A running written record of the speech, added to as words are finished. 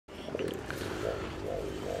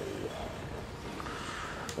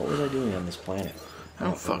What was I doing on this planet? I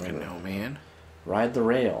don't fucking know, man. Ride the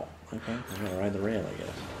rail. Okay, I'm gonna ride the rail, I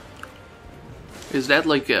guess. Is that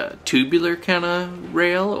like a tubular kind of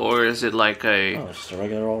rail, or is it like a... Oh, it's just a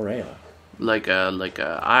regular old rail. Like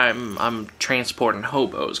a I'm transporting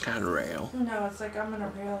hobos kind of rail? No, it's like I'm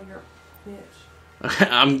gonna rail your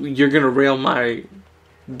bitch. You're gonna rail my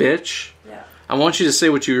bitch? Yeah. I want you to say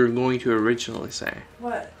what you were going to originally say.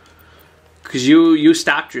 What? Because you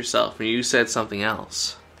stopped yourself and you said something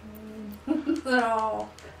else. No.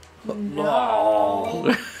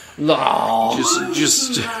 No. No.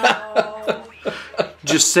 Just No.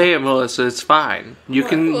 just say it, Melissa. It's fine. You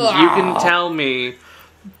can tell me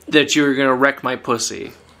that you're gonna wreck my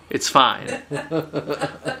pussy. It's fine.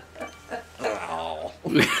 Oh.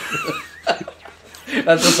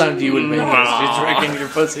 That's the sound you would make. It's wrecking your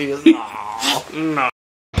pussy. No.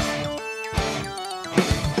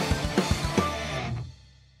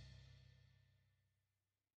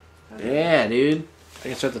 Yeah, dude. I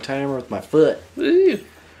can start the timer with my foot. Let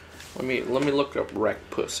me look up wreck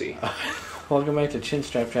pussy. Welcome back to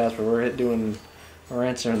Chinstrap Chaps, where we're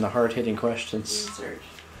answering the hard-hitting questions. Research.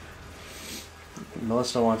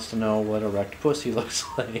 Melissa wants to know what a wrecked pussy looks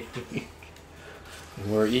like.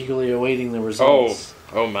 We're eagerly awaiting the results.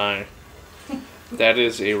 Oh my. That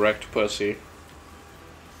is a wrecked pussy.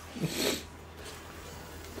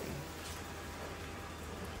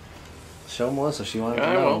 Show Melissa, she wanted to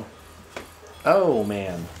I know. will. Oh,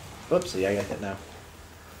 man. Whoopsie, I got hit now.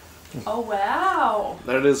 Oh, wow.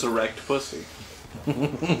 That is a wrecked pussy.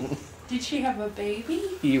 Did she have a baby?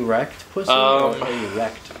 Erect pussy Um, or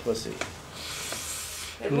erect pussy?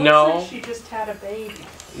 It looks No. like she just had a baby.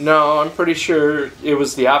 No, I'm pretty sure it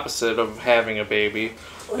was the opposite of having a baby.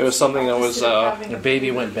 It was something that was, The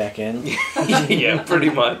baby went back in. yeah, pretty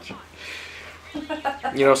much.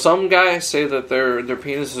 You know, some guys say that their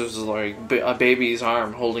penis is like a baby's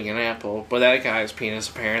arm holding an apple, but that guy's penis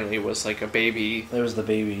apparently was like a baby. It was the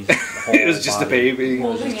baby's It was just a baby.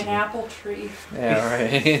 Holding an apple tree. Yeah,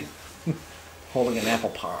 right. Holding an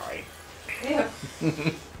apple pie. Yeah.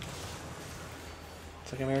 It's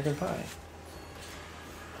like American Pie.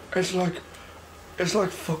 It's like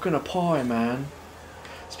fucking a pie, man.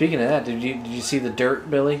 Speaking of that, did you see The Dirt,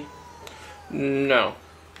 Billy? No.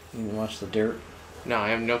 You watch The Dirt? No, I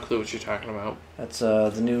have no clue what you're talking about. That's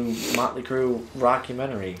the new Motley Crue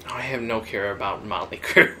rockumentary. I have no care about Motley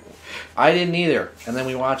Crue. I didn't either, and then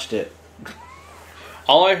we watched it.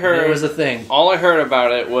 All I heard It was a thing. All I heard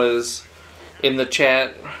about it was in the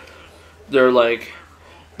chat. They're like,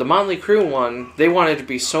 the Motley Crue one. They wanted to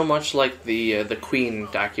be so much like the Queen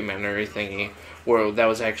documentary thingy, where that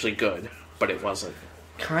was actually good, but it wasn't.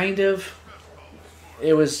 Kind of.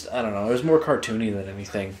 It was, I don't know, it was more cartoony than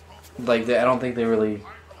anything. Like, I don't think they really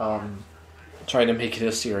tried to make it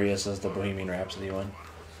as serious as the Bohemian Rhapsody one.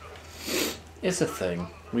 It's a thing.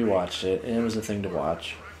 We watched it, and it was a thing to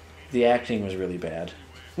watch. The acting was really bad.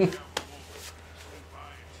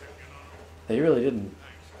 They really didn't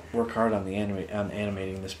work hard on on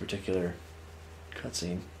animating this particular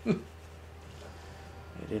cutscene. They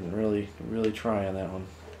didn't really try on that one.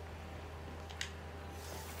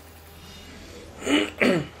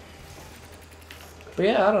 But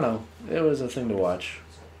yeah, I don't know. It was a thing to watch.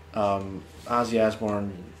 Ozzy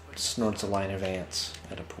Osbourne snorts a line of ants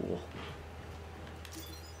at a pool.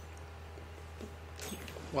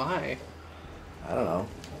 Why? I don't know.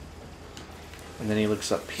 And then he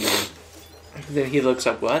looks up pee. Then he looks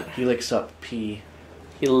up what? He licks up pee.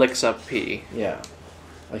 He licks up pee. Yeah.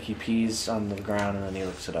 Like he pees on the ground and then he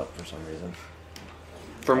licks it up for some reason.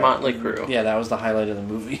 For Motley Crue. Yeah, that was the highlight of the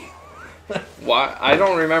movie. Why? I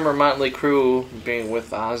don't remember Motley Crue being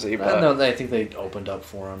with Ozzy, but... No, I think they opened up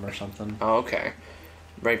for him or something. Oh, okay.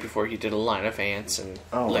 Right before he did a line of ants and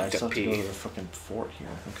licked I up still have to go pee. to the fucking fort here.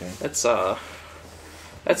 Okay. That's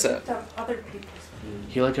it. Licked up other people's pee.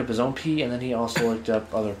 He licked up his own pee and then he also licked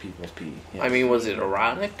up other people's pee. Yes. I mean, was it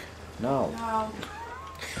erotic? No. No.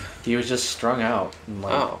 He was just strung out and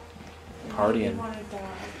like Oh. He partying. wanted that.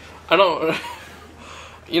 I don't...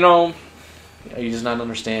 You know, Are you just not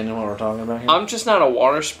understanding what we're talking about here? I'm just not a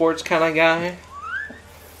water sports kind of guy.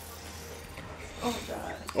 Oh,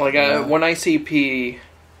 God. Like, Yeah. when I see pee,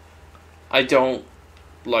 I don't,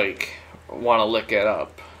 like, want to lick it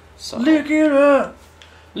up. So. Lick it up!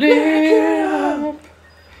 Lick it up!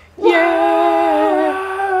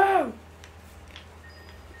 Yeah!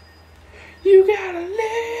 You gotta lick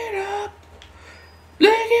it up!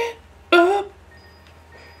 Lick it up!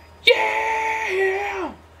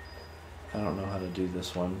 Yeah! I don't know how to do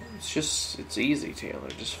this one. It's easy, Taylor.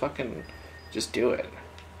 Just do it.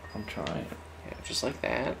 I'm trying. Yeah, just like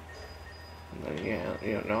that.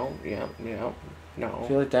 Yeah, no, yeah, no. I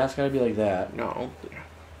feel like that's gotta be like that. No.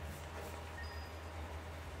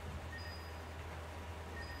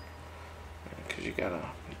 Because you gotta...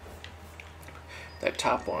 That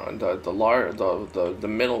top one, the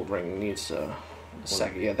middle ring needs to...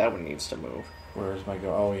 Second, yeah, that one needs to move. Where's my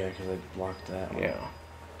go? Oh yeah, because I blocked that one. Yeah.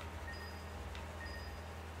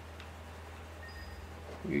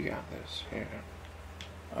 You got this, yeah.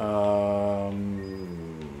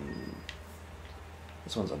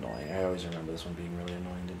 This one's annoying. I always remember this one being really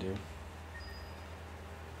annoying to do.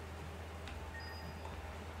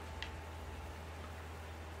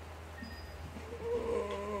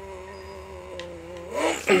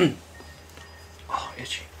 Oh,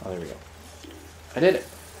 itchy. Oh, there we go. I did it.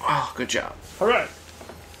 Oh, good job. All right.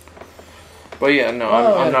 But yeah, no,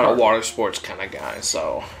 Oh, I'm not a part. water sports kind of guy,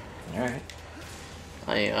 so All right.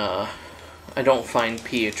 I don't find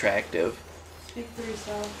pee attractive. Speak for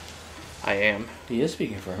yourself. I am. He is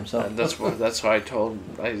speaking for himself. That's why I told.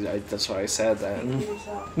 That's why I said that. Speak for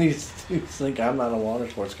yourself. He's like, I'm not a water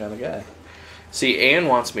sports kind of guy. See, Anne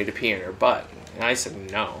wants me to pee in her butt, and I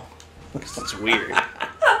said no, because it's weird.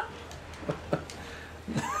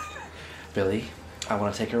 Billy, I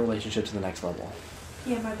want to take our relationship to the next level.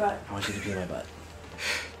 Yeah, my butt. I want you to pee in my butt.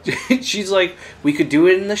 She's like, we could do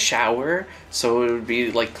it in the shower, so it would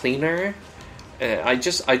be like cleaner. I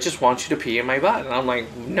just want you to pee in my butt, and I'm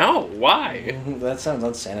like, no, why? That sounds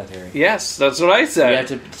unsanitary. Yes, that's what I said. You have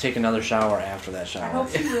to take another shower after that I shower. hope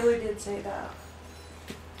she really did say that.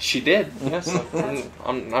 She did. Yes,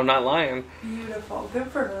 I'm not lying. Beautiful. Good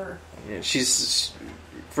for her. Yeah, she's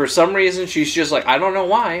for some reason she's just like, I don't know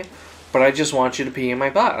why, but I just want you to pee in my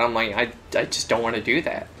butt. I'm like, I just don't want to do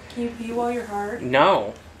that. Can you pee while you're hard?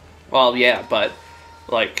 No. Well, yeah, but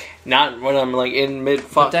like not when I'm like in mid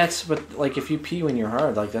fuck. But like if you pee when you're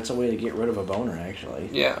hard, like that's a way to get rid of a boner. Actually,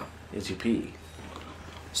 Yeah. is you pee.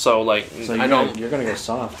 So like So you're gonna go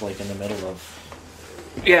soft like in the middle of.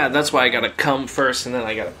 Yeah, that's why I gotta come first, and then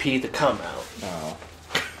I gotta pee to come out. Oh,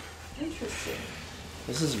 Interesting.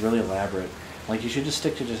 this is really elaborate. Like you should just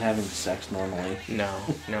stick to just having sex normally.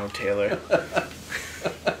 No, Taylor.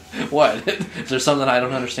 What? Is there something I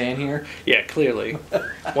don't understand here? Yeah, clearly.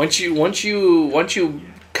 Once you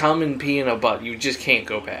come and pee in a butt, you just can't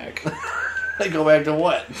go back. They go back to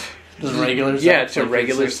what? Just regular sex? Yeah, to Like,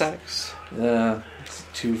 regular it's sex. it's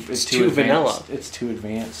too advanced. vanilla. It's too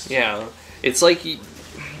advanced. Yeah, it's like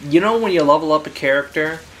you know when you level up a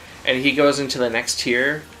character and he goes into the next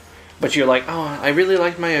tier, but you're like, oh, I really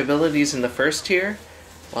like my abilities in the first tier.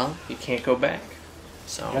 Well, you can't go back.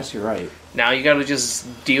 So I guess you're right. now you got to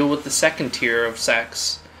just deal with the second tier of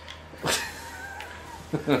sex.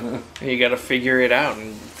 You got to figure it out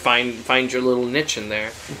and find your little niche in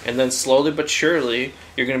there, and then slowly but surely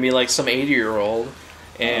you're gonna be like some 80-year-old,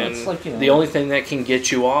 and it's like, you know, the only thing that can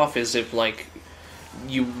get you off is if like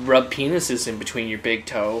you rub penises in between your big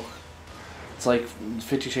toe. It's like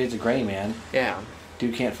 50 Shades of Grey, man. Yeah,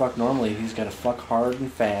 Dude can't fuck normally. He's got to fuck hard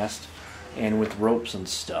and fast, and with ropes and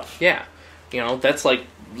stuff. yeah, that's like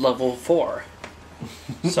level 4.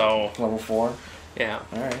 So Level 4. yeah,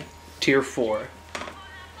 All right. tier 4.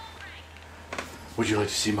 Would you like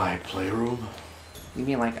to see my playroom? You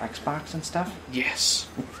mean like Xbox and stuff? Yes,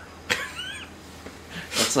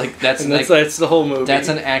 That's the whole movie. That's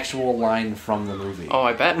an actual line from the movie. Oh,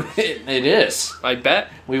 I bet. It is. I bet.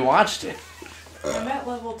 We watched it. I'm at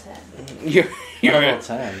level 10. You're Level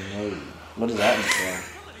 10. What does that mean?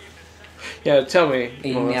 Yeah, tell me.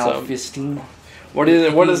 Anal fisting. What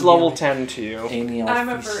is level 10 to you? Anal I'm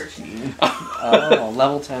a fisting. virgin. Oh,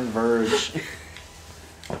 level 10 verge.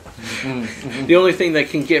 The only thing that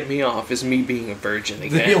can get me off is me being a virgin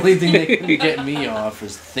again. The only thing that can get me off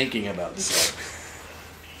is thinking about sex.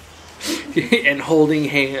 And holding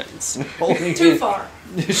hands. Too far.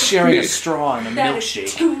 Sharing a straw in a That is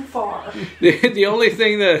milkshake. too far. The only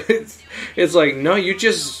thing that it's like, no, you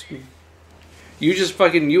just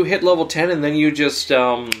fucking you hit level 10 and then you just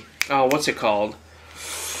what's it called?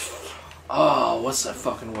 Oh, what's that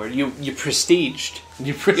fucking word? You prestiged.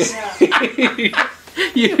 Yeah.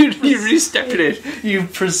 You restarted. You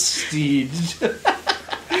prestige.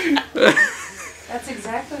 That's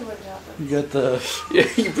exactly what happened. You got the Yeah,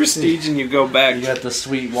 you prestige and you go back. you got the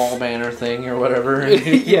sweet wall banner thing or whatever.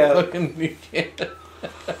 Yeah. You can't.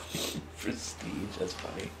 Prestige. That's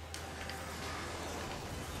funny.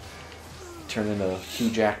 Turn into Hugh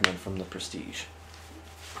Jackman from The Prestige.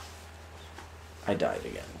 I died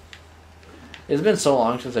again. It's been so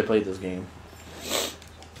long since I played this game.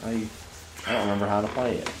 I don't remember how to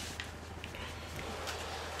play it.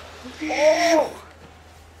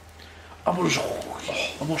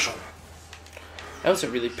 That was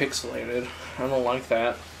really pixelated. I don't like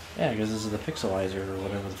that. Yeah, because this is the pixelizer or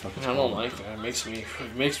whatever the fuck it's I called. don't like that. It makes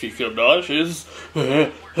me feel nauseous.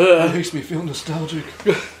 It makes me feel nostalgic.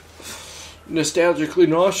 Nostalgically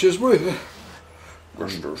nauseous.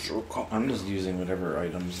 I'm just using whatever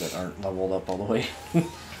items that aren't leveled up all the way. Yeah,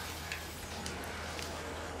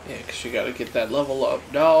 because you gotta get that level up,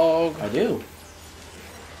 dog. I do.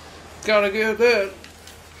 Gotta get that.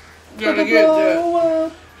 Gotta get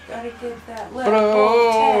that. Gotta get that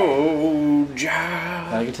level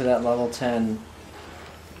 10. Gotta get to that level 10.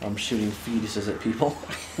 I'm shooting fetuses at people.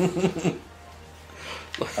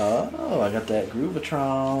 Oh, I got that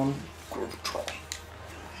Groovatron.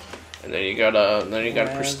 And then you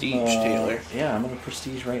gotta prestige, Taylor. Yeah, I'm gonna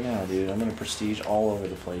prestige right now, dude. I'm gonna prestige all over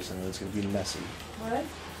the place, and it's gonna be messy. What?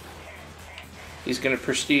 He's gonna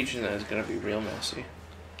prestige, and then it's gonna be real messy.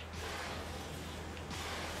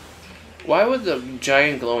 Why would the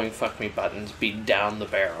giant glowing fuck me buttons be down the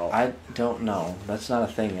barrel? I don't know. That's not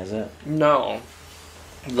a thing, is it? No.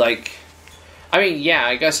 Like, I mean, yeah,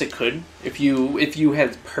 I guess it could. If you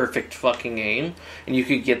had perfect fucking aim, and you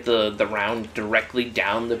could get the round directly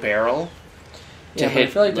down the barrel to Yeah, but I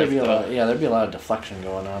hit. feel like there'd be a lot of deflection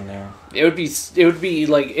going on there. It would be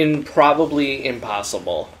like probably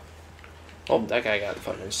impossible. Oh, that guy got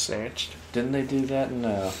fucking snatched. Didn't they do that in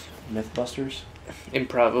Mythbusters?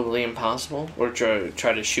 Improbably impossible, or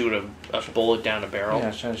try to shoot a bullet down a barrel.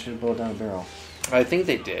 Yeah, trying to shoot a bullet down a barrel. I think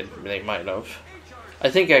they did. They might have. I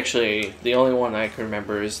think actually the only one I can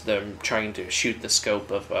remember is them trying to shoot the scope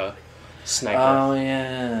of a sniper. Oh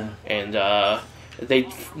yeah. And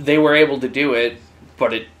they were able to do it,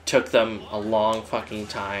 but it took them a long fucking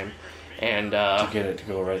time. And To get it to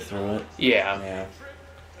go right through it. yeah, Yeah.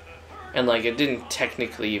 and like it didn't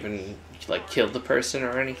technically even like kill the person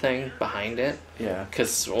or anything behind it. Yeah.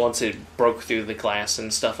 Because once it broke through the glass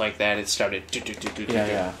and stuff like that, it started.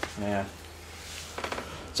 Yeah.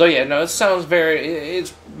 So yeah, no, it's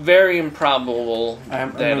very improbable I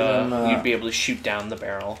that remember them, you'd be able to shoot down the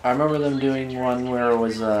barrel. I remember them doing one where it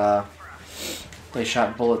was they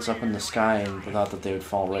shot bullets up in the sky and thought that they would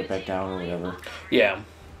fall right back down or whatever. Yeah,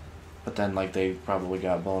 But then like they probably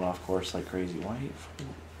got blown off course like crazy. Why?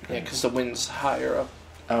 yeah, because the wind's higher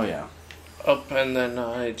Oh yeah. up, and then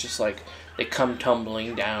it just like they come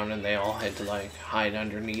tumbling down, and they all had to like hide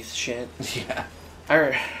underneath shit. Yeah.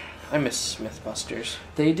 I miss Mythbusters.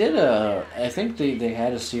 They did I think they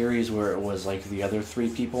had a series where it was like the other three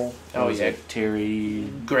people. Oh, It was, yeah. like Terry,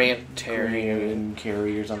 Terry, and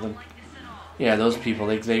Carrie or something. Yeah, those people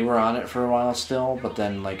they were on it for a while still, but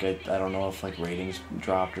then like I don't know if like ratings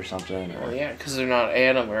dropped or something. Or, well, yeah, because they're not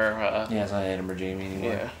Adam or yeah, it's not Adam or Jamie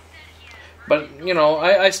anymore. yeah. But you know,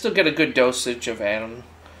 I still get a good dosage of Adam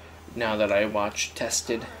now that I watch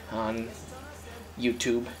Tested on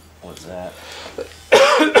YouTube. What's that?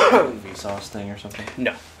 Vsauce thing or something?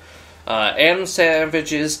 No. Adam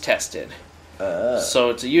Savage's Tested.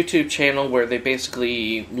 So it's a YouTube channel where they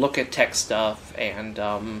basically look at tech stuff, and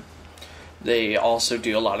they also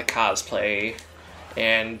do a lot of cosplay.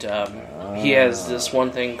 And he has this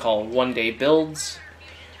one thing called One Day Builds,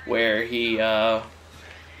 where he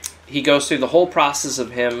goes through the whole process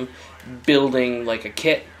of him building like a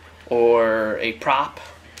kit or a prop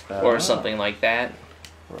or something like that.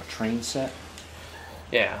 Or a train set?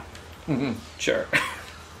 Yeah. Mm-hmm. Sure.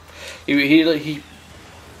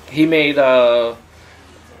 he made a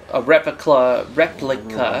replica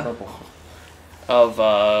of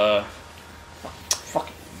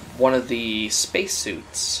one of the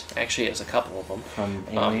spacesuits. Actually, has a couple of them From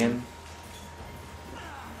Alien?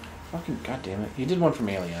 Fucking goddamn it. He did one from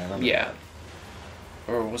Alien, I remember. Yeah.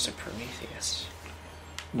 Or was it Prometheus?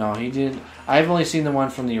 No, he did. I've only seen the one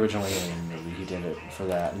from the original Alien movie. He did it for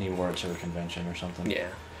that, and he wore it to a convention or something. Yeah.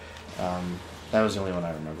 That was the only one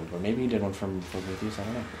I remembered, but maybe he did one from Prometheus, I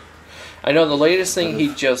don't know. I know the latest thing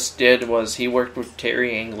he just did was he worked with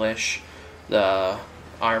Terry English, the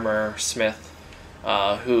armor smith,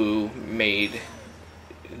 who made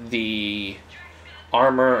the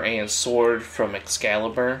armor and sword from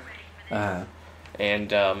Excalibur.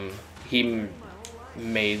 And he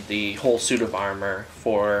made the whole suit of armor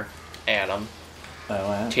for Adam,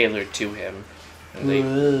 tailored to him. And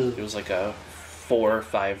it was like a 4 or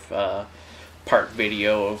 5 part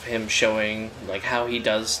video of him showing like how he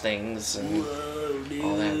does things and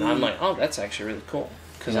all that. And I'm like, oh, that's actually really cool,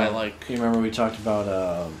 because I like. You remember we talked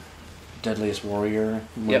about Deadliest Warrior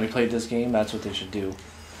when we played this game? That's what they should do.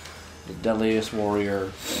 The Deadliest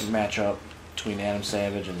Warrior matchup between Adam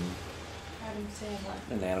Savage and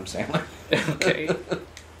Adam Sandler. Okay.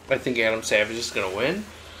 I think Adam Savage is gonna win.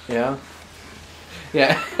 Yeah.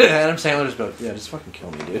 Yeah, Adam Sandler's about, yeah, just fucking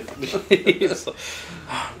kill me, dude. He's like,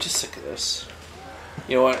 "Oh, I'm just sick of this."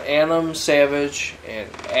 You know what? Adam Savage and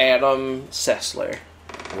Adam Sessler.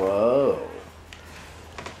 Whoa.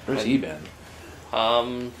 Where's he been?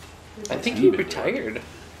 I think he retired.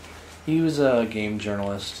 He was a game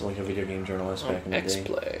journalist, like a video game journalist back in the day.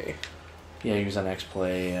 X-Play. Yeah, he was on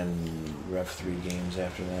X-Play and Rev 3 games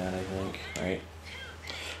after that, I think, right?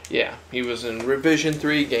 Yeah, he was in Revision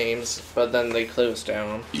 3 games, but then they closed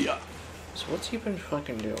down. Yeah. So what's he been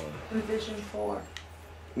fucking doing? Revision 4.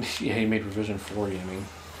 Yeah, he made Revision 4 gaming.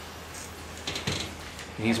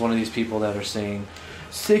 And he's one of these people that are saying,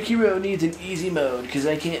 Sekiro needs an easy mode because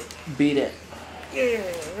I can't beat it.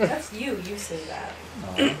 That's you. You say that. No.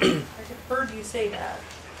 I've heard you say that.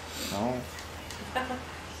 No.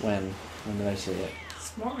 When? When did I say it?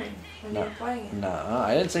 This morning when No. you were playing it. No,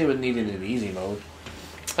 I didn't say it needed an easy mode.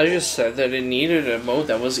 I just said that it needed a mode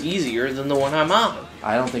that was easier than the one I'm on.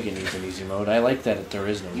 I don't think it needs an easy mode. I like that there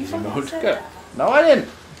is no You easy fucking mode. said Good. that. No, I didn't.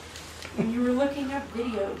 When you were looking up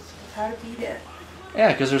videos of how to beat it.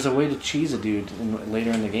 Yeah, because there's a way to cheese a dude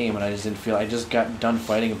later in the game, and I just didn't feel. I just got done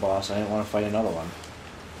fighting a boss. I didn't want to fight another one.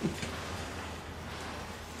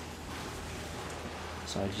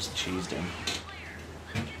 So I just cheesed him.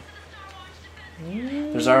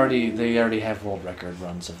 They already have world record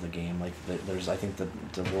runs of the game. Like there's, I think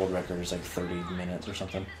the world record is like 30 minutes or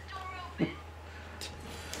something.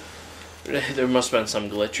 There must have been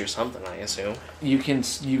some glitch or something, I assume. You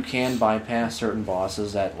can bypass certain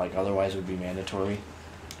bosses that like otherwise would be mandatory,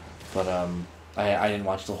 but I didn't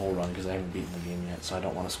watch the whole run because I haven't beaten the game yet, so I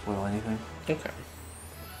don't want to spoil anything. Okay.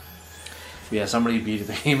 Yeah, somebody beat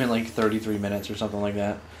the game in like 33 minutes or something like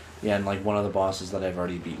that. Yeah, and like one of the bosses that I've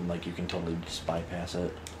already beaten, like you can totally just bypass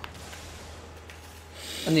it.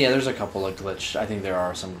 And yeah, there's a couple of glitch. I think there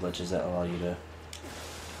are some glitches that allow you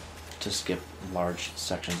to skip large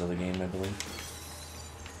sections of the game, I believe.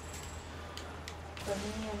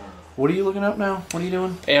 What are you looking up now? What are you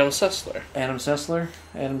doing? Adam Sessler. Adam Sessler?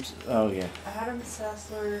 Oh, yeah. Adam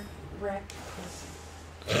Sessler wrecked.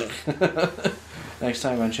 Next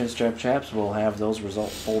time on Chinstrap Chaps, we'll have those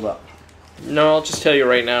results pulled up. No, I'll just tell you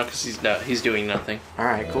right now because he's doing nothing.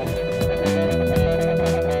 Alright, cool.